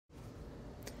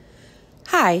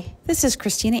Hi, this is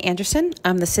Christina Anderson.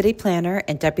 I'm the City Planner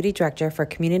and Deputy Director for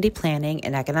Community Planning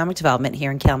and Economic Development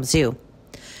here in Kalamazoo.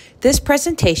 This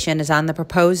presentation is on the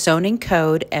proposed zoning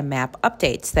code and map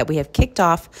updates that we have kicked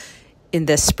off in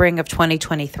the spring of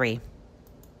 2023.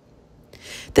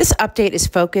 This update is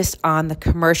focused on the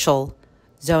commercial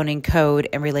zoning code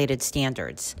and related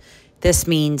standards. This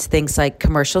means things like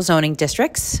commercial zoning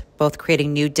districts, both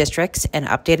creating new districts and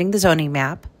updating the zoning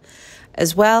map,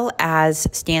 as well as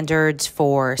standards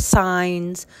for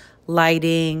signs,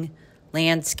 lighting,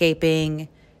 landscaping,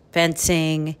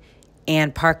 fencing,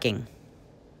 and parking.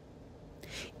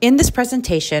 In this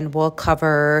presentation, we'll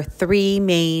cover three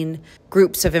main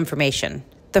groups of information.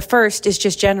 The first is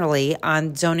just generally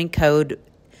on zoning code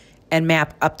and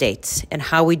map updates and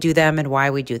how we do them and why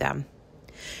we do them.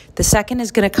 The second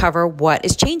is going to cover what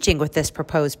is changing with this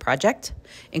proposed project,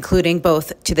 including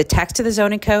both to the text of the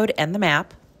zoning code and the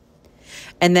map.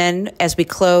 And then as we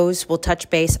close, we'll touch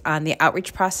base on the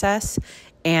outreach process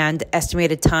and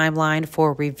estimated timeline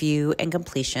for review and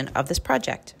completion of this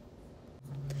project.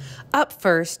 Up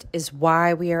first is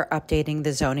why we are updating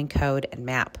the zoning code and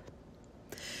map.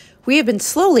 We have been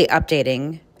slowly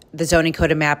updating the zoning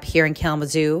code and map here in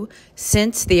Kalamazoo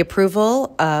since the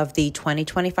approval of the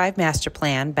 2025 master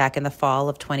plan back in the fall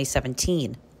of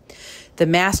 2017. The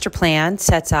master plan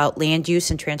sets out land use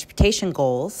and transportation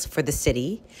goals for the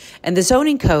city, and the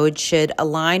zoning code should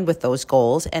align with those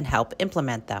goals and help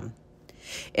implement them.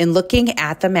 In looking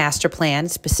at the master plan,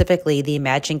 specifically the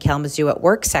Imagine Kalamazoo at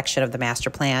Work section of the master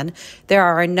plan, there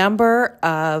are a number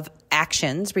of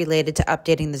actions related to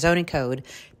updating the zoning code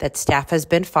that staff has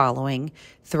been following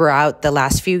throughout the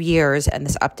last few years and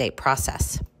this update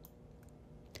process.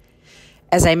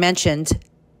 As I mentioned,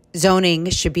 zoning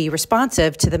should be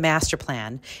responsive to the master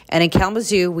plan. And in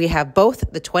Kalamazoo, we have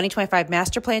both the 2025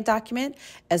 master plan document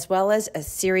as well as a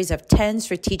series of 10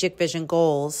 strategic vision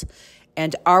goals.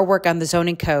 And our work on the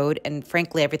zoning code and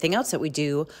frankly, everything else that we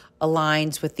do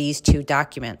aligns with these two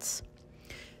documents.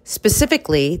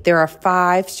 Specifically, there are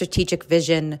 5 strategic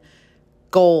vision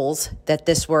goals that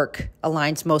this work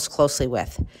aligns most closely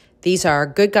with. These are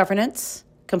good governance,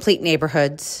 complete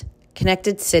neighborhoods,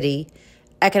 connected city,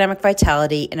 economic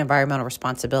vitality, and environmental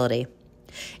responsibility.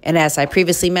 And as I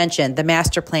previously mentioned, the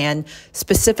master plan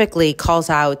specifically calls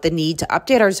out the need to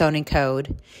update our zoning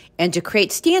code and to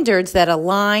create standards that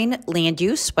align land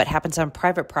use, what happens on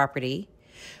private property,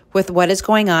 with what is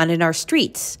going on in our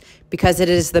streets, because it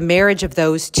is the marriage of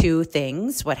those two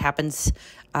things, what happens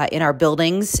in our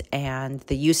buildings and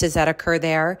the uses that occur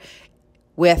there,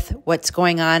 with what's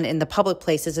going on in the public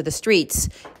places of the streets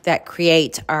that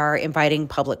create our inviting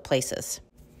public places.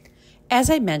 As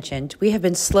I mentioned, we have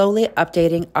been slowly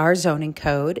updating our zoning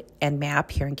code and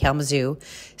map here in Kalamazoo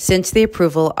since the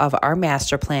approval of our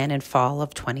master plan in fall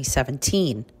of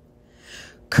 2017.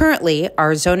 Currently,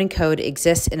 our zoning code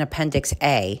exists in Appendix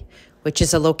A, which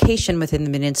is a location within the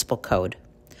municipal code.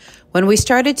 When we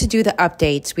started to do the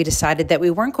updates, we decided that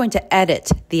we weren't going to edit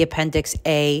the Appendix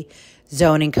A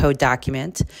zoning code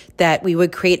document, that we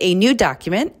would create a new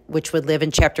document, which would live in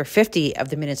Chapter 50 of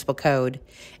the municipal code,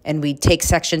 and we'd take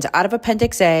sections out of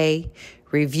Appendix A,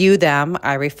 review them,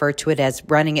 I refer to it as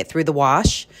running it through the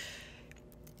wash,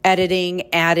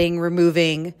 editing, adding,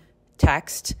 removing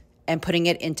text, and putting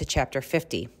it into Chapter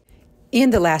 50. In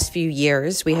the last few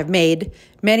years, we have made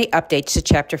many updates to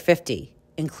Chapter 50,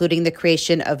 including the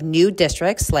creation of new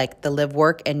districts like the Live,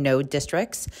 Work, and Node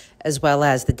districts, as well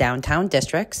as the downtown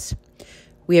districts.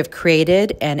 We have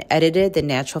created and edited the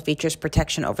Natural Features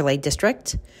Protection Overlay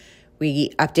District. We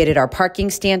updated our parking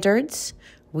standards.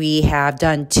 We have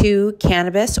done 2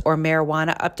 cannabis or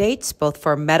marijuana updates, both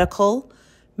for medical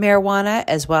marijuana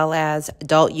as well as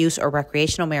adult use or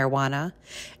recreational marijuana.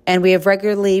 And we have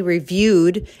regularly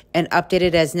reviewed and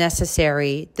updated as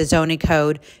necessary the zoning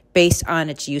code based on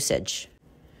its usage.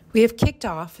 We have kicked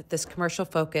off this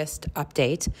commercial-focused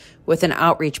update with an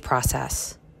outreach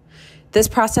process. This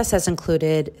process has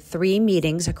included 3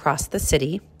 meetings across the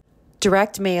city,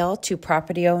 direct mail to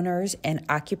property owners and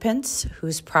occupants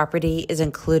whose property is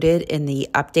included in the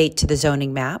update to the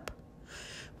zoning map.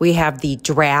 We have the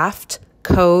draft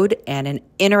code and an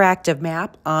interactive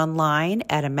map online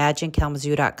at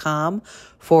imaginekalamazoo.com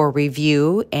for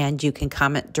review, and you can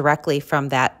comment directly from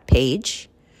that page.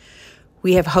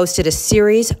 We have hosted a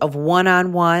series of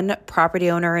one-on-one property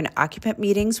owner and occupant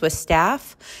meetings with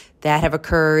staff that have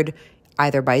occurred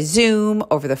either by Zoom,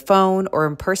 over the phone, or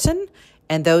in person,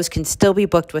 and those can still be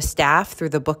booked with staff through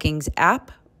the Bookings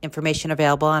app, information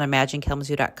available on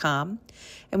imaginekalamazoo.com.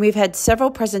 And we've had several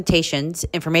presentations,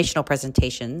 informational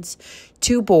presentations,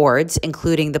 to boards,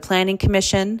 including the Planning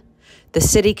Commission, the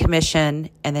City Commission,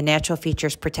 and the Natural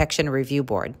Features Protection Review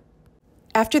Board.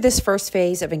 After this first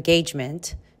phase of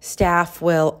engagement, staff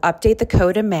will update the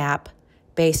code and map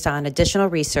based on additional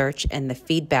research and the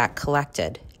feedback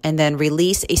collected, and then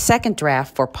release a second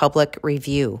draft for public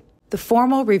review. The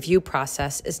formal review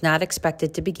process is not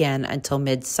expected to begin until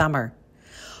midsummer.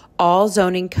 All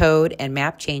zoning code and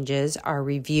map changes are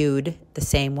reviewed the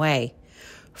same way.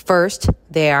 First,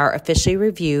 they are officially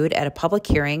reviewed at a public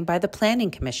hearing by the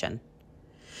Planning Commission.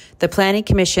 The Planning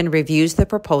Commission reviews the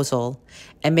proposal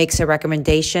and makes a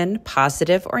recommendation,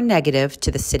 positive or negative,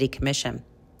 to the City Commission.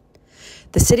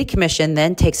 The City Commission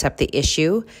then takes up the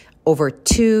issue over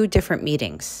 2 different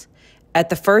meetings. At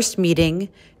the first meeting,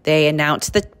 they announce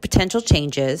the potential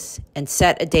changes and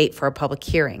set a date for a public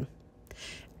hearing.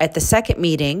 At the second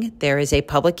meeting, there is a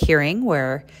public hearing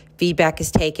where feedback is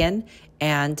taken,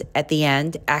 and at the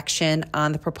end, action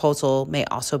on the proposal may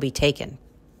also be taken.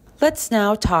 Let's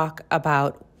now talk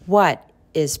about what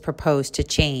is proposed to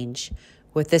change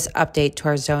with this update to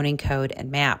our zoning code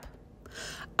and map.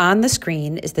 On the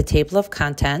screen is the table of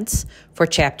contents for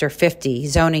Chapter 50,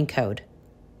 Zoning Code.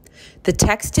 The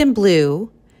text in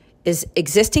blue is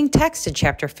existing text in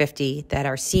Chapter 50 that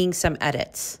are seeing some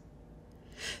edits.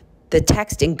 The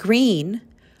text in green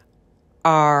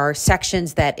are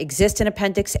sections that exist in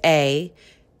Appendix A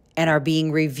and are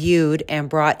being reviewed and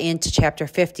brought into Chapter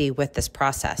 50 with this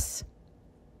process.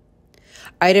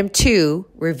 Item 2,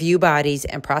 review bodies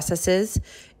and processes,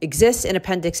 exists in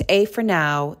Appendix A for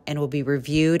now and will be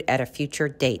reviewed at a future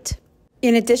date.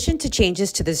 In addition to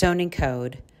changes to the zoning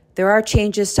code, there are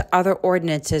changes to other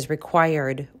ordinances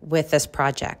required with this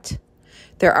project.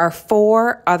 There are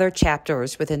 4 other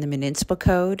chapters within the municipal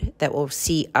code that will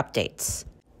see updates.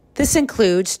 This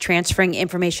includes transferring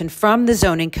information from the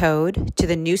zoning code to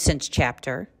the nuisance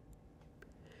chapter,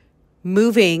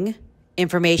 moving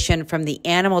information from the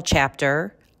animal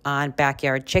chapter on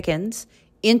backyard chickens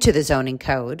into the zoning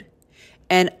code,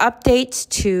 and updates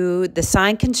to the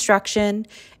sign construction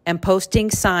and posting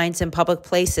signs in public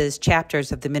places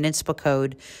chapters of the municipal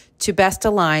code to best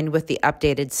align with the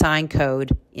updated sign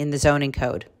code in the zoning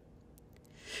code.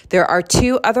 There are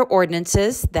 2 other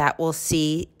ordinances that will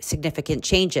see significant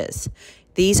changes.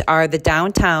 These are the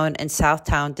Downtown and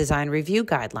Southtown Design Review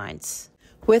Guidelines.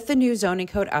 With the new zoning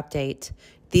code update,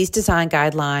 these design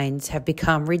guidelines have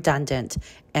become redundant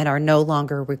and are no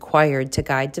longer required to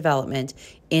guide development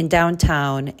in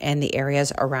downtown and the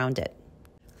areas around it.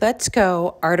 Let's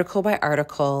go article by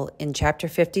article in Chapter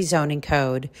 50 Zoning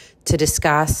Code to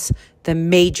discuss the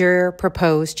major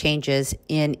proposed changes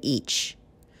in each.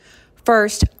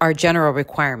 First, our general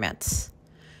requirements.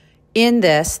 In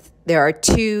this, there are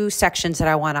 2 sections that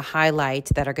I want to highlight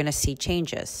that are going to see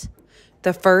changes.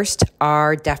 The first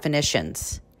are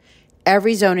definitions.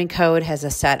 Every zoning code has a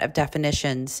set of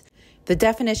definitions. The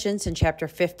definitions in Chapter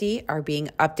 50 are being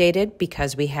updated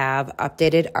because we have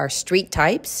updated our street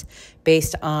types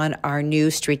based on our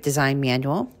new street design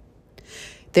manual.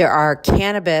 There are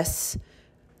cannabis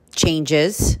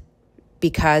changes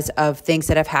because of things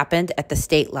that have happened at the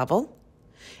state level.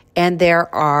 And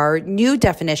there are new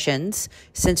definitions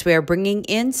since we are bringing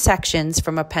in sections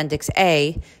from Appendix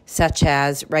A, such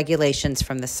as regulations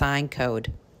from the sign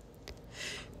code.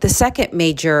 The second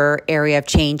major area of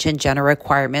change in general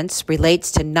requirements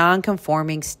relates to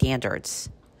non-conforming standards.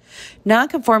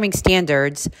 Non-conforming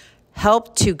standards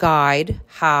help to guide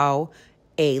how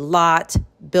a lot,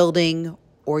 building,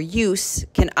 or use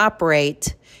can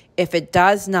operate if it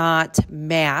does not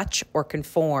match or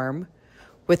conform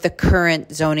with the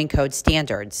current zoning code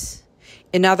standards.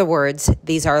 In other words,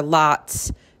 these are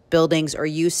lots, buildings, or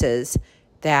uses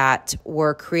that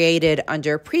were created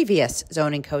under previous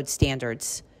zoning code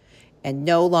standards and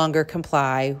no longer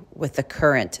comply with the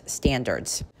current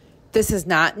standards. This is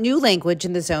not new language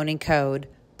in the zoning code,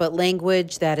 but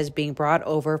language that is being brought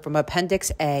over from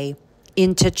Appendix A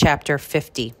into Chapter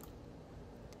 50.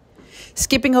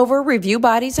 Skipping over review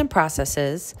bodies and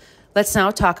processes, let's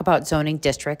now talk about zoning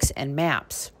districts and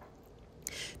maps.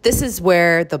 This is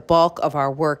where the bulk of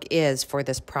our work is for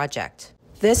this project.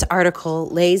 This article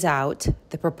lays out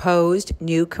the proposed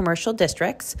new commercial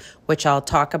districts, which I'll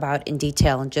talk about in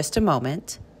detail in just a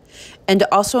moment, and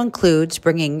also includes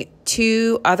bringing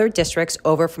 2 other districts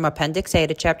over from Appendix A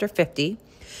to Chapter 50,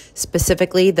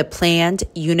 specifically the Planned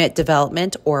Unit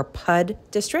Development or PUD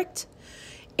District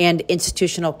and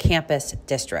Institutional Campus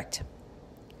District.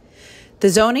 The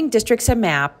zoning districts and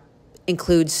map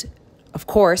includes, of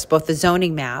course, both the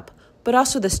zoning map, but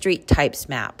also the street types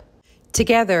map.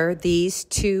 Together, these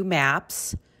 2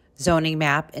 maps, zoning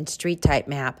map and street type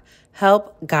map,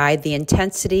 help guide the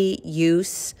intensity,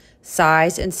 use,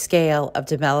 size, and scale of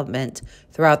development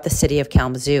throughout the city of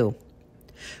Kalamazoo.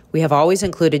 We have always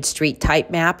included street type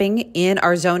mapping in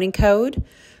our zoning code,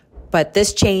 but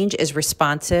this change is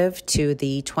responsive to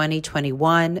the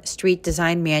 2021 Street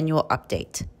Design Manual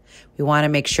update. We want to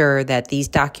make sure that these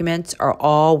documents are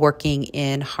all working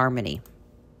in harmony.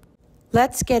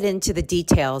 Let's get into the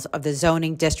details of the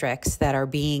zoning districts that are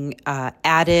being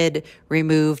added,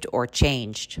 removed, or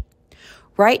changed.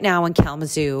 Right now in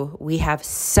Kalamazoo, we have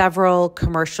several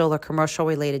commercial or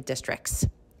commercial-related districts.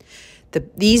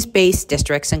 These base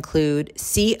districts include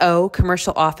CO,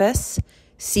 Commercial Office,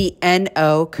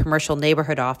 CNO, Commercial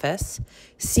Neighborhood Office,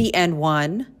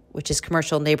 CN1, which is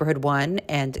Commercial Neighborhood 1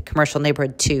 and Commercial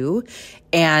Neighborhood 2,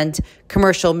 and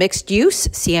Commercial Mixed Use,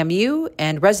 CMU,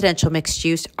 and Residential Mixed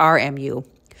Use, RMU.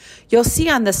 You'll see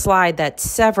on the slide that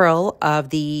several of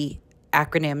the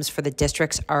acronyms for the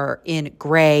districts are in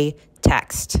gray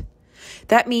text.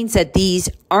 That means that these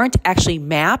aren't actually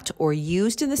mapped or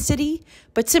used in the city,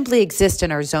 but simply exist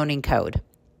in our zoning code.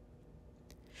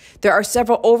 There are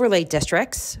several overlay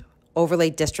districts. Overlay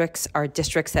districts are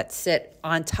districts that sit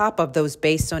on top of those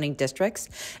base zoning districts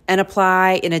and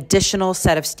apply an additional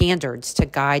set of standards to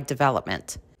guide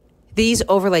development. These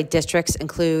overlay districts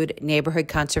include neighborhood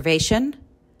conservation,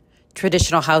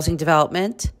 traditional housing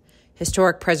development,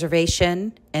 historic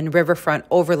preservation, and riverfront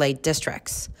overlay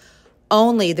districts.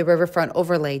 Only the riverfront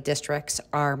overlay districts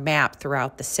are mapped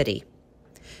throughout the city.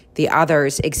 The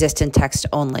others exist in text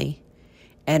only,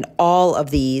 and all of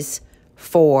these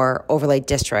 4 overlay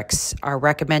districts are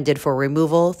recommended for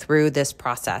removal through this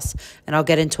process. And I'll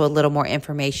get into a little more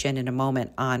information in a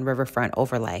moment on riverfront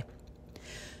overlay.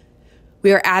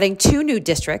 We are adding 2 new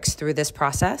districts through this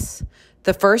process.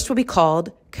 The first will be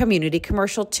called Community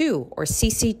Commercial 2, or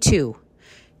CC2.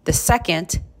 The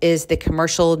second is the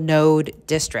Commercial Node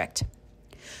District.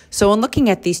 So when looking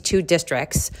at these 2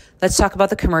 districts, let's talk about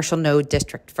the Commercial Node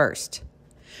District first.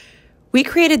 We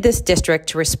created this district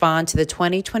to respond to the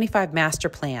 2025 Master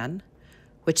Plan,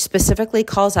 which specifically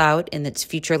calls out in its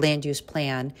future land use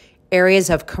plan areas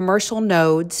of commercial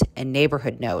nodes and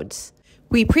neighborhood nodes.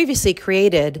 We previously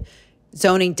created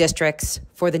zoning districts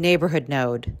for the neighborhood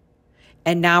node,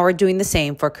 and now we're doing the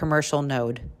same for commercial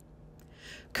node.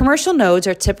 Commercial nodes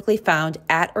are typically found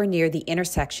at or near the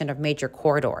intersection of major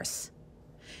corridors.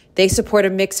 They support a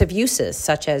mix of uses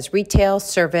such as retail,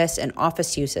 service, and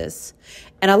office uses,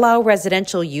 and allow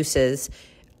residential uses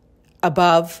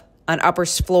above, on upper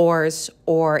floors,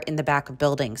 or in the back of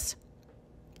buildings.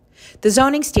 The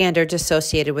zoning standards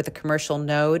associated with a commercial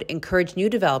node encourage new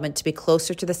development to be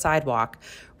closer to the sidewalk,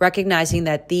 recognizing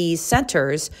that these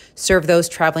centers serve those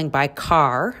traveling by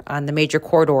car on the major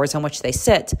corridors on which they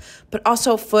sit, but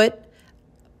also foot,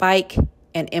 bike,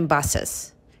 and in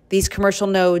buses. These commercial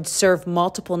nodes serve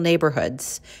multiple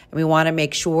neighborhoods, and we want to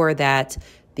make sure that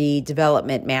the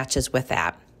development matches with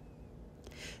that.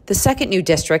 The second new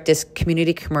district is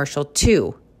Community Commercial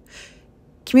 2.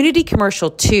 Community Commercial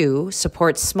 2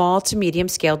 supports small to medium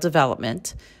scale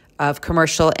development of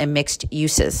commercial and mixed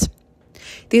uses.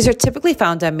 These are typically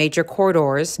found on major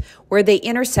corridors where they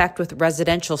intersect with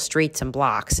residential streets and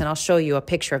blocks, and I'll show you a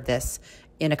picture of this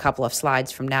in a couple of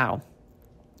slides from now.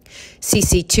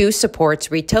 CC2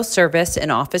 supports retail service and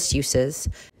office uses,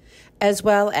 as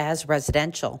well as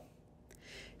residential.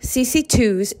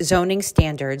 CC2's zoning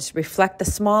standards reflect the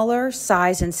smaller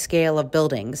size and scale of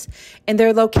buildings and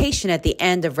their location at the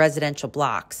end of residential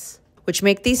blocks, which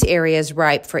make these areas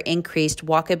ripe for increased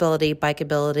walkability,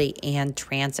 bikeability, and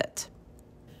transit.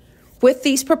 With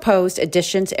these proposed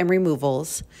additions and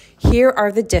removals, here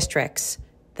are the districts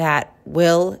that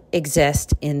will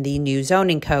exist in the new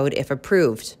zoning code if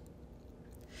approved.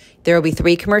 There will be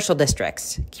 3 commercial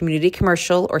districts: Community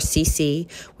Commercial, or CC,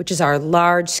 which is our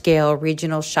large-scale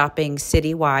regional shopping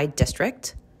citywide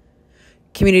district;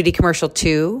 Community Commercial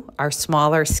 2, our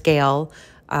smaller-scale,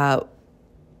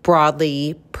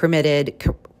 broadly permitted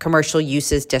commercial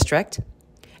uses district;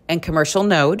 and Commercial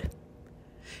Node.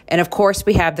 And of course,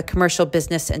 we have the Commercial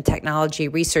Business and Technology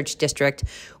Research District,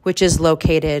 which is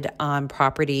located on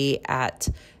property at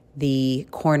the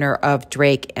corner of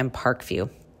Drake and Parkview,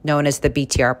 known as the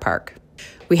BTR Park.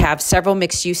 We have several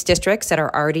mixed-use districts that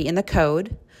are already in the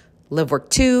code: LiveWork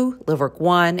 2, LiveWork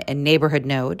 1, and Neighborhood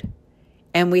Node.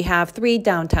 And we have 3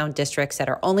 downtown districts that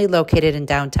are only located in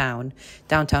downtown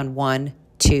 1,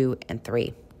 2, and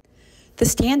 3. The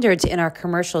standards in our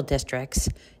commercial districts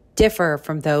differ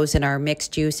from those in our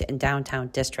mixed-use and downtown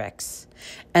districts.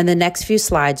 And the next few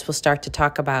slides will start to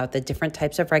talk about the different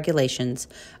types of regulations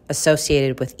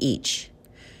associated with each.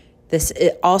 This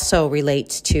also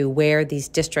relates to where these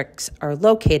districts are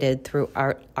located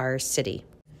throughout our city.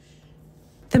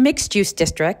 The mixed-use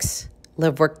districts,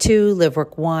 Live Work 2, Live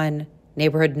Work 1,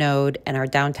 Neighborhood Node, and our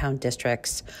downtown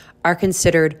districts are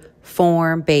considered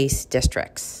form-based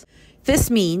districts. This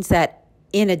means that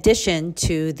in addition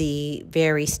to the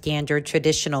very standard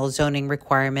traditional zoning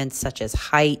requirements such as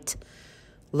height,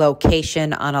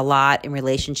 location on a lot in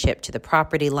relationship to the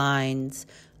property lines,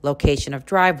 location of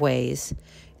driveways,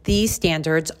 these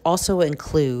standards also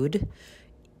include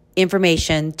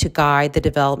information to guide the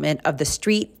development of the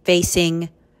street-facing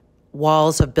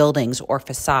walls of buildings or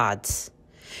facades,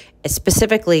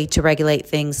 specifically to regulate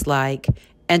things like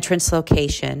entrance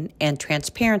location and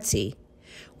transparency,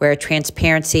 where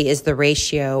transparency is the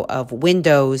ratio of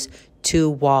windows to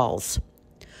walls.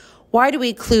 Why do we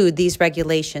include these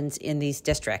regulations in these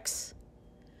districts?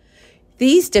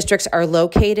 These districts are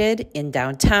located in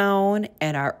downtown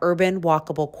and are urban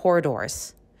walkable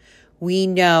corridors. We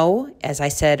know, as I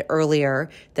said earlier,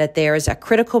 that there is a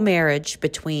critical marriage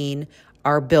between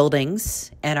our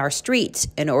buildings and our streets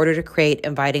in order to create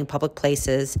inviting public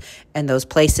places and those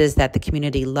places that the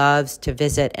community loves to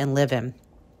visit and live in.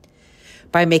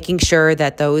 By making sure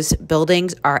that those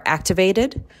buildings are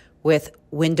activated with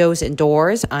windows and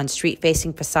doors on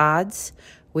street-facing facades,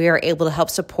 we are able to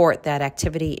help support that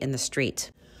activity in the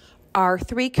street. Our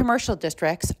 3 commercial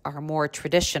districts are more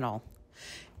traditional.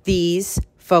 These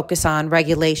focus on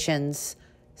regulations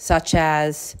such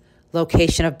as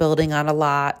location of building on a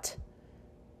lot,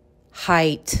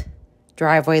 height,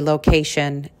 driveway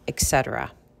location, etc.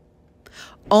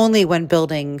 Only when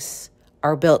buildings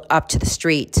are built up to the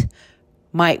street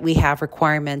might we have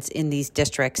requirements in these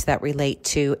districts that relate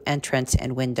to entrance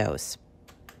and windows.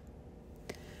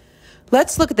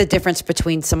 Let's look at the difference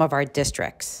between some of our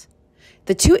districts.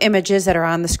 The 2 images that are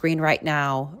on the screen right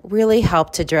now really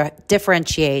help to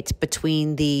differentiate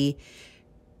between the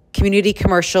community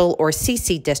commercial or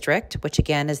CC district, which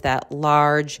again is that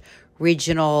large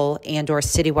regional and or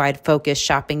citywide focused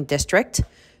shopping district,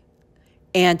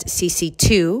 and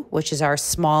CC2, which is our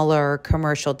smaller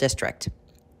commercial district.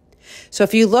 So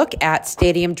if you look at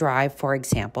Stadium Drive, for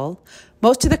example,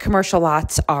 most of the commercial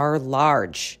lots are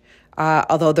large,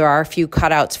 although there are a few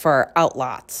cutouts for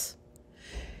outlots.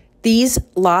 These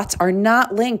lots are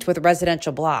not linked with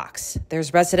residential blocks.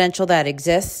 There's residential that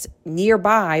exists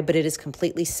nearby, but it is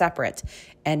completely separate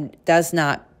and does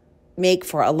not make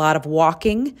for a lot of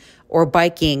walking or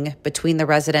biking between the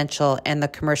residential and the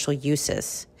commercial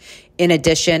uses. In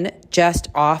addition, just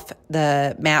off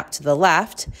the map to the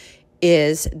left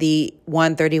is the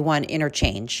 131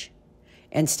 interchange,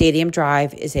 and Stadium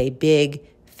Drive is a big,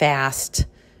 fast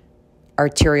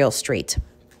arterial street.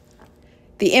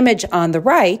 The image on the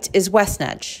right is West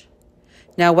Edge.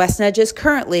 Now, West Edge is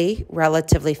currently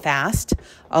relatively fast,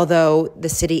 although the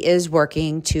city is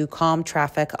working to calm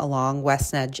traffic along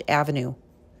West Edge Avenue.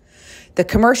 The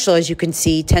commercial, as you can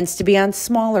see, tends to be on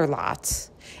smaller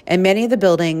lots, and many of the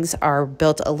buildings are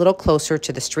built a little closer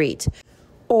to the street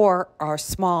or are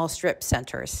small strip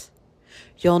centers.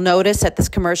 You'll notice that this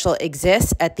commercial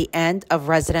exists at the end of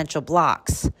residential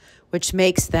blocks, which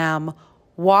makes them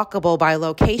walkable by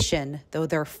location, though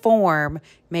their form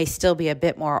may still be a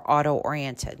bit more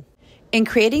auto-oriented. In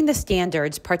creating the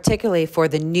standards, particularly for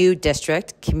the new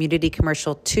district, Community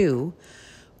Commercial 2,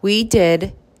 we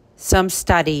did some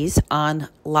studies on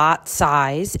lot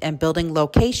size and building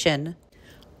location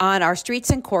on our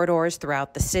streets and corridors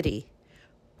throughout the city.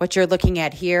 What you're looking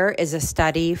at here is a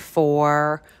study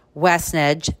for West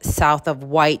Edge, south of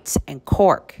Whites and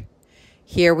Cork.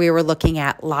 Here we were looking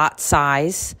at lot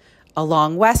size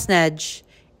along West Edge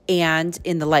and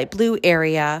in the light blue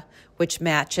area, which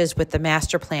matches with the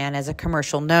master plan as a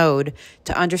commercial node,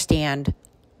 to understand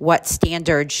what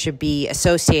standards should be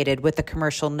associated with the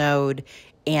commercial node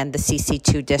and the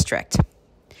CC2 district.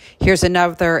 Here's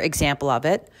another example of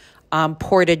it,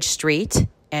 Portage Street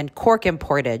and Cork and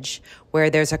Portage, where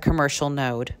there's a commercial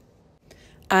node.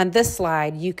 On this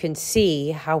slide, you can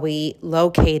see how we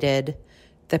located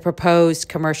the proposed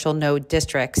commercial node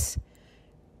districts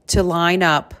to line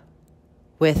up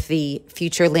with the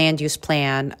future land use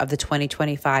plan of the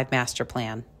 2025 master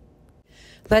plan.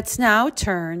 Let's now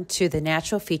turn to the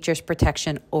Natural Features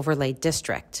Protection Overlay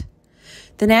District.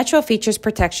 The Natural Features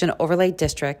Protection Overlay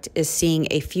District is seeing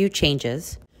a few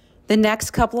changes. The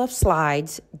next couple of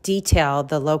slides detail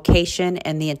the location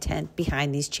and the intent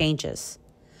behind these changes.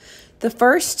 The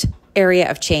first area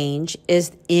of change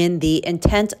is in the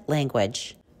intent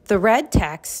language. The red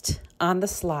text on the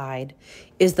slide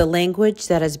is the language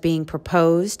that is being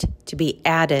proposed to be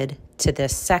added to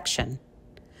this section.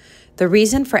 The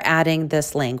reason for adding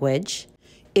this language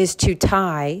is to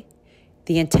tie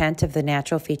the intent of the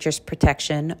Natural Features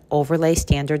Protection Overlay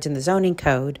Standards in the Zoning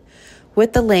Code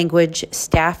with the language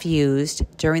staff used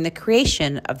during the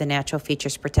creation of the Natural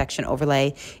Features Protection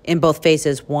Overlay in both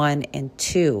phases 1 and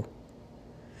 2.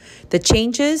 The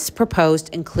changes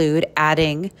proposed include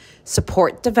adding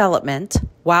support development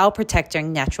while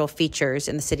protecting natural features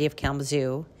in the city of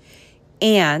Kalamazoo,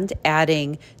 and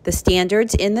adding the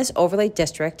standards in this overlay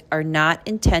district are not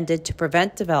intended to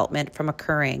prevent development from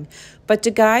occurring, but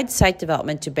to guide site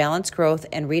development to balance growth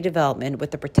and redevelopment with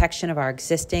the protection of our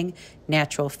existing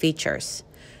natural features.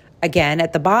 Again,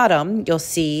 at the bottom, you'll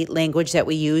see language that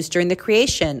we used during the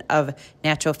creation of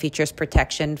Natural Features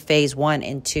Protection Phase 1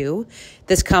 and 2.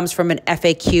 This comes from an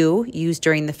FAQ used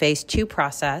during the Phase 2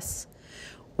 process.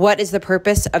 What is the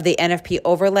purpose of the NFP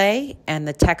overlay? And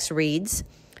the text reads,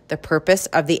 the purpose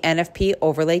of the NFP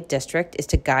overlay district is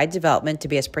to guide development to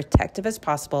be as protective as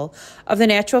possible of the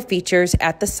natural features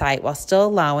at the site while still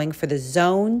allowing for the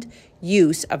zoned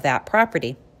use of that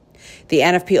property. The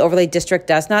NFP overlay district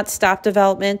does not stop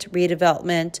development,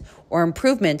 redevelopment, or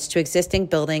improvements to existing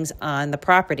buildings on the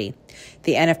property.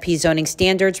 The NFP zoning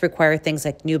standards require things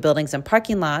like new buildings and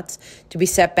parking lots to be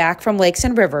set back from lakes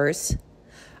and rivers,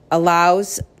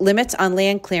 allows limits on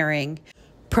land clearing,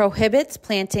 prohibits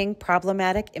planting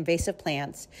problematic invasive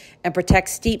plants, and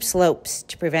protects steep slopes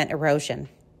to prevent erosion.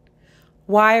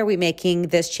 Why are we making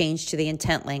this change to the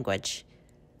intent language?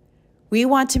 We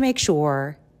want to make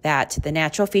sure that the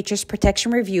Natural Features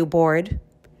Protection Review Board,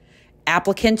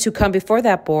 applicants who come before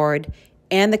that board,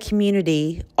 and the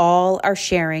community all are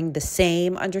sharing the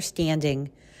same understanding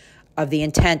of the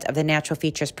intent of the Natural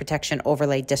Features Protection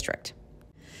Overlay District.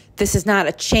 This is not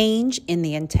a change in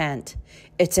the intent.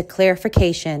 It's a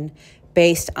clarification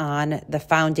based on the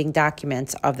founding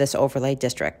documents of this overlay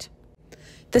district.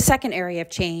 The second area of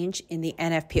change in the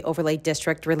NFP overlay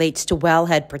district relates to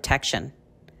wellhead protection.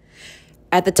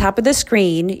 At the top of the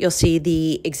screen, you'll see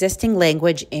the existing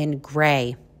language in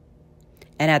gray,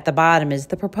 and at the bottom is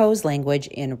the proposed language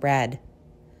in red.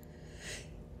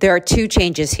 There are two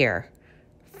changes here.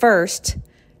 First,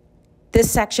 this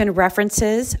section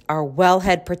references our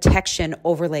wellhead protection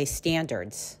overlay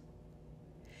standards.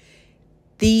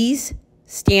 These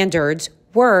standards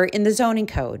were in the zoning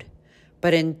code,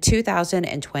 but in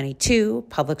 2022,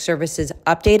 Public Services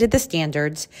updated the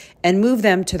standards and moved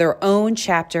them to their own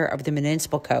chapter of the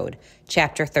municipal code,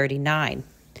 Chapter 39.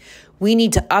 We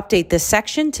need to update this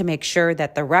section to make sure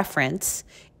that the reference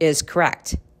is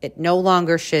correct. It no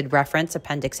longer should reference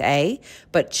Appendix A,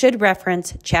 but should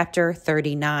reference Chapter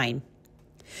 39.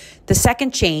 The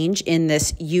second change in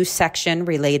this use section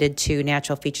related to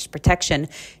natural features protection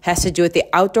has to do with the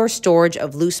outdoor storage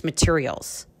of loose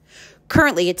materials.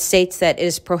 Currently, it states that it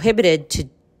is prohibited to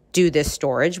do this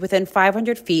storage within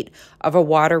 500 feet of a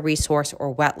water resource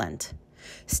or wetland.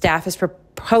 Staff is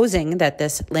proposing that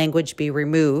this language be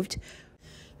removed.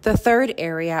 The third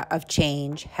area of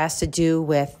change has to do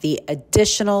with the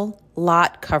additional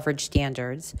lot coverage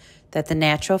standards that the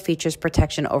Natural Features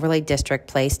Protection Overlay District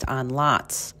placed on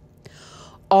lots.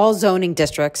 All zoning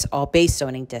districts, all base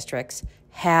zoning districts,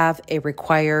 have a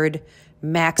required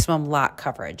maximum lot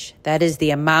coverage. That is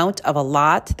the amount of a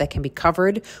lot that can be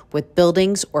covered with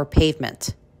buildings or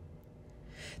pavement.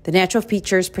 The Natural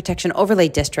Features Protection Overlay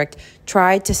District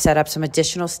tried to set up some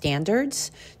additional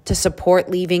standards to support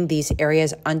leaving these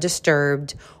areas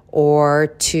undisturbed or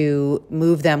to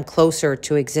move them closer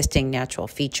to existing natural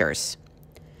features.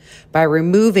 By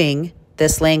removing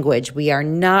this language, we are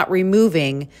not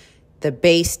removing the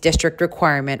base district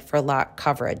requirement for lot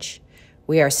coverage.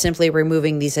 We are simply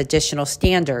removing these additional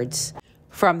standards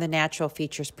from the Natural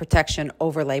Features Protection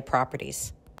Overlay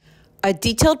properties. A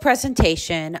detailed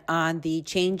presentation on the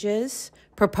changes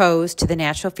proposed to the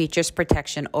Natural Features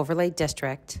Protection Overlay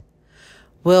District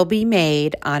will be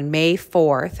made on May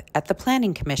 4th at the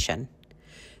Planning Commission.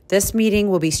 This meeting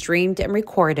will be streamed and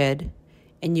recorded,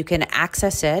 and you can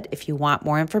access it if you want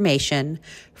more information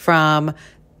from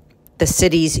the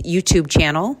city's YouTube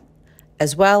channel,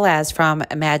 as well as from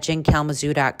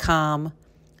imaginekalamazoo.com,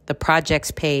 the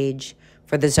projects page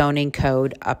for the zoning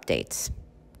code updates.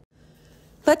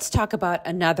 Let's talk about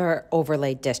another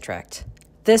overlay district.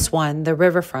 This one, the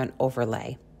Riverfront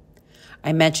Overlay.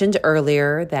 I mentioned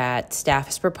earlier that staff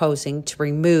is proposing to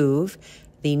remove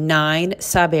the 9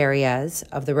 sub-areas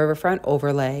of the Riverfront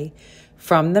Overlay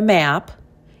from the map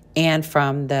and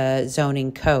from the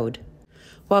zoning code.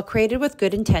 While created with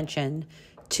good intention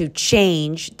to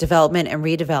change development and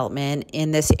redevelopment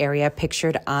in this area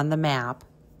pictured on the map,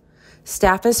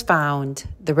 staff has found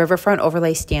the Riverfront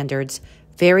Overlay standards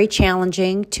very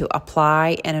challenging to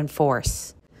apply and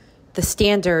enforce. The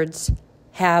standards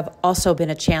have also been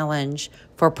a challenge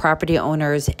for property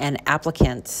owners and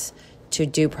applicants to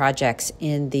do projects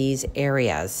in these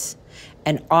areas.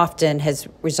 and often has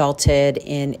resulted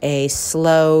in a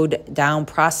slowed down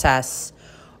process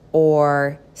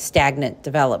or stagnant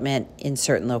development in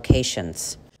certain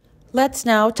locations. Let's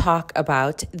now talk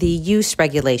about the use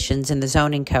regulations in the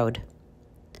zoning code.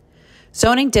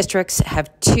 Zoning districts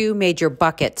have two major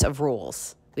buckets of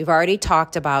rules. We've already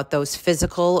talked about those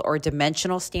physical or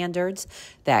dimensional standards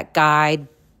that guide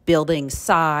building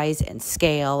size and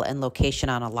scale and location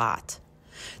on a lot.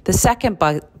 The second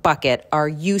bucket are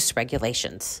use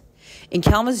regulations. In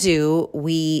Kalamazoo,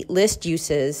 we list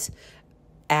uses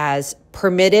as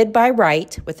permitted by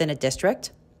right within a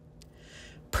district,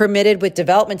 permitted with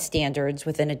development standards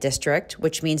within a district,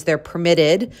 which means they're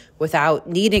permitted without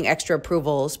needing extra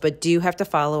approvals, but do have to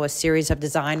follow a series of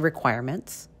design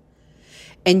requirements,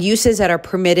 and uses that are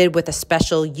permitted with a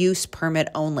special use permit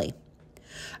only.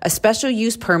 A special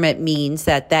use permit means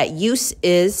that use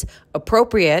is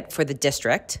appropriate for the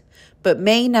district, but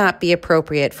may not be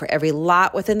appropriate for every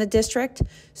lot within the district,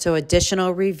 so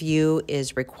additional review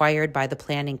is required by the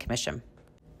Planning Commission.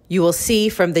 You will see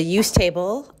from the use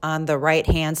table on the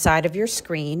right-hand side of your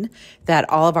screen that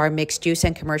all of our mixed-use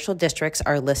and commercial districts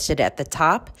are listed at the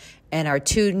top, and our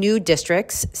two new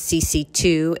districts,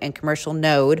 CC2 and Commercial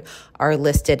Node, are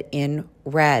listed in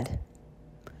red.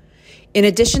 In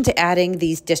addition to adding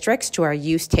these districts to our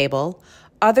use table,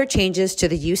 other changes to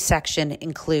the use section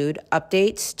include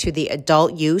updates to the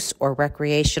adult use or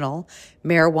recreational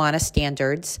marijuana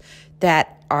standards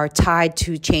that are tied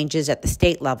to changes at the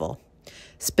state level.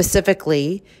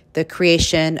 Specifically, the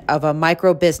creation of a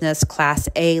micro-business Class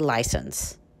A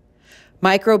license.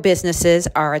 Micro-businesses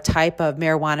are a type of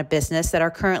marijuana business that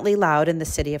are currently allowed in the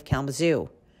city of Kalamazoo.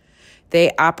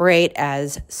 They operate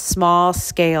as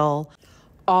small-scale,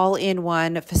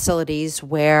 all-in-one facilities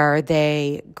where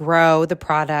they grow the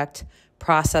product,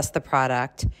 process the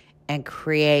product, and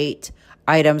create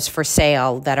items for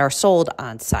sale that are sold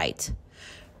on site.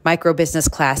 Microbusiness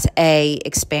Class A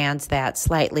expands that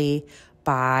slightly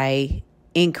by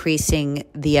increasing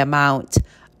the amount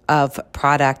of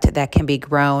product that can be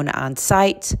grown on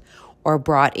site or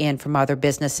brought in from other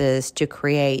businesses to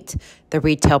create the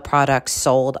retail products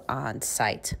sold on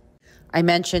site. I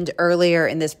mentioned earlier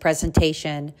in this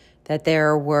presentation that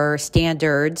there were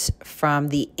standards from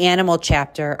the animal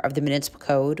chapter of the municipal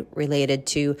code related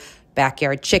to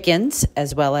backyard chickens,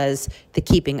 as well as the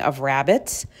keeping of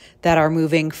rabbits, that are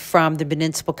moving from the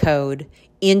municipal code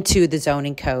into the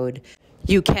zoning code.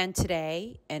 You can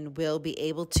today and will be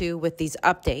able to, with these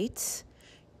updates,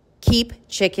 keep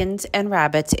chickens and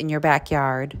rabbits in your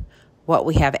backyard. What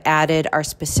we have added are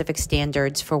specific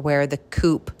standards for where the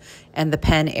coop and the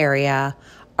pen area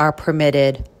are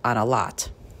permitted on a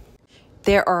lot.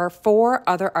 There are 4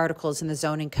 other articles in the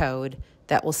zoning code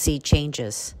that will see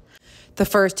changes. The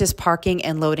first is parking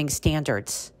and loading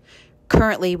standards.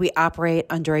 Currently, we operate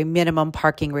under a minimum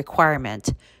parking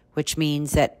requirement, which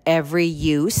means that every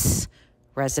use,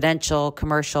 residential,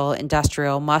 commercial,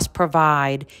 industrial, must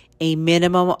provide a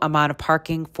minimum amount of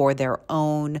parking for their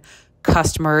own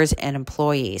customers and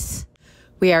employees.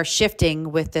 We are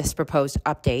shifting with this proposed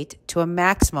update to a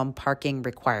maximum parking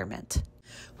requirement,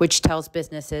 which tells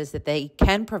businesses that they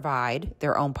can provide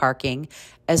their own parking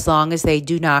as long as they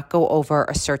do not go over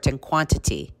a certain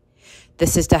quantity.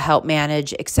 This is to help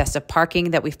manage excessive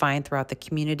parking that we find throughout the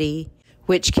community,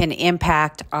 which can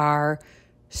impact our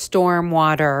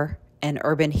stormwater and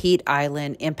urban heat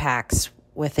island impacts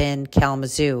within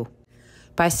Kalamazoo.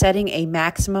 By setting a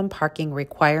maximum parking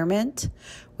requirement,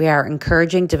 we are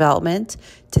encouraging development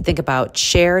to think about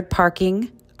shared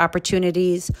parking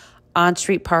opportunities,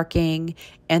 on-street parking,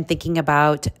 and thinking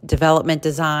about development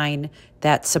design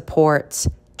that supports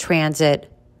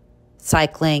transit,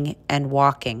 cycling, and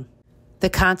walking. The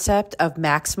concept of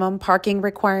maximum parking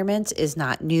requirements is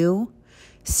not new.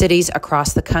 Cities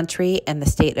across the country and the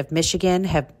state of Michigan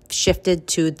have shifted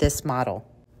to this model.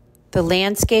 The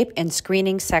landscape and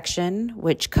screening section,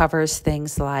 which covers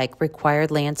things like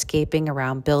required landscaping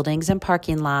around buildings and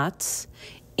parking lots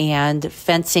and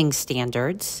fencing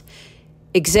standards,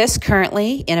 exists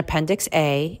currently in Appendix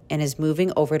A and is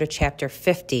moving over to Chapter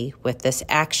 50 with this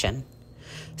action.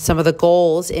 Some of the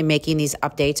goals in making these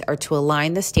updates are to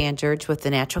align the standards with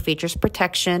the Natural Features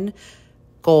Protection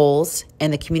goals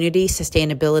and the Community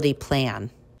Sustainability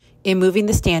Plan. In moving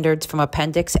the standards from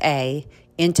Appendix A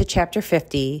into Chapter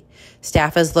 50,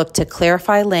 staff has looked to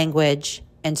clarify language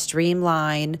and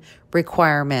streamline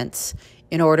requirements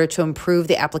in order to improve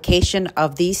the application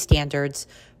of these standards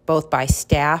both by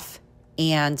staff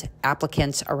and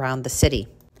applicants around the city.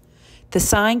 The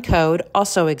sign code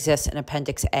also exists in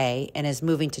Appendix A and is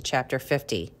moving to Chapter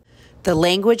 50. The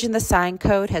language in the sign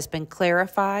code has been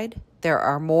clarified There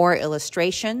are more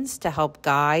illustrations to help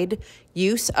guide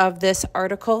use of this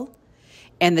article,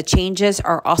 and the changes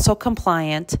are also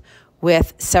compliant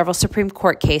with several Supreme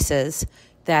Court cases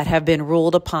that have been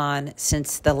ruled upon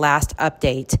since the last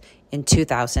update in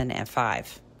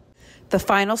 2005. The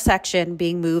final section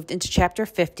being moved into Chapter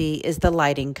 50 is the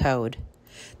lighting code.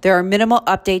 There are minimal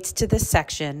updates to this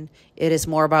section. It is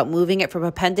more about moving it from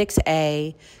Appendix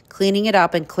A, cleaning it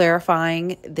up, and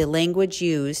clarifying the language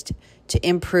used to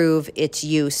improve its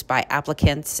use by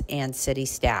applicants and city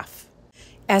staff.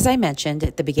 As I mentioned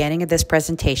at the beginning of this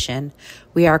presentation,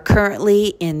 we are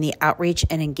currently in the outreach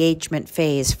and engagement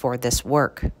phase for this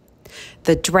work.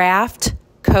 The draft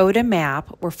code and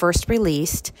map were first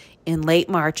released in late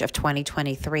March of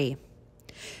 2023.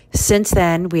 Since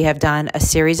then, we have done a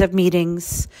series of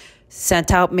meetings,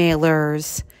 sent out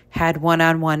mailers, had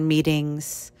one-on-one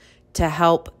meetings to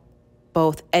help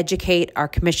both educate our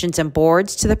commissions and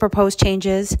boards to the proposed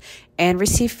changes and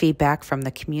receive feedback from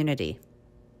the community.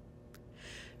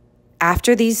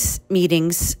 After these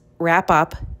meetings wrap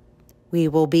up, we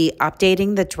will be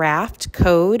updating the draft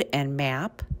code and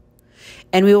map,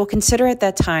 and we will consider at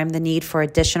that time the need for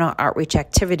additional outreach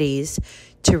activities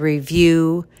to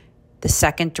review the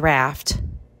second draft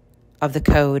of the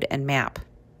code and map.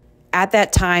 At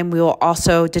that time, we will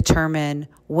also determine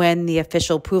when the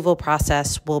official approval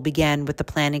process will begin with the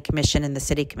Planning Commission and the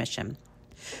City Commission.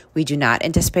 We do not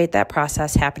anticipate that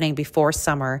process happening before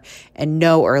summer and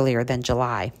no earlier than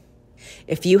July.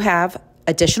 If you have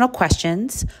additional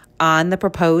questions on the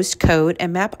proposed code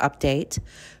and map update,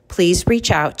 please reach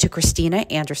out to Christina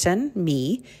Anderson,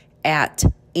 me, at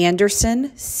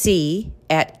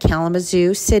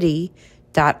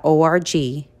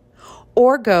andersonc@kalamazooCity.org,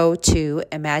 or go to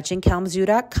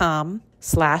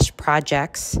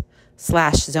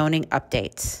imaginekalamazoo.com/projects/zoning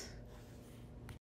updates.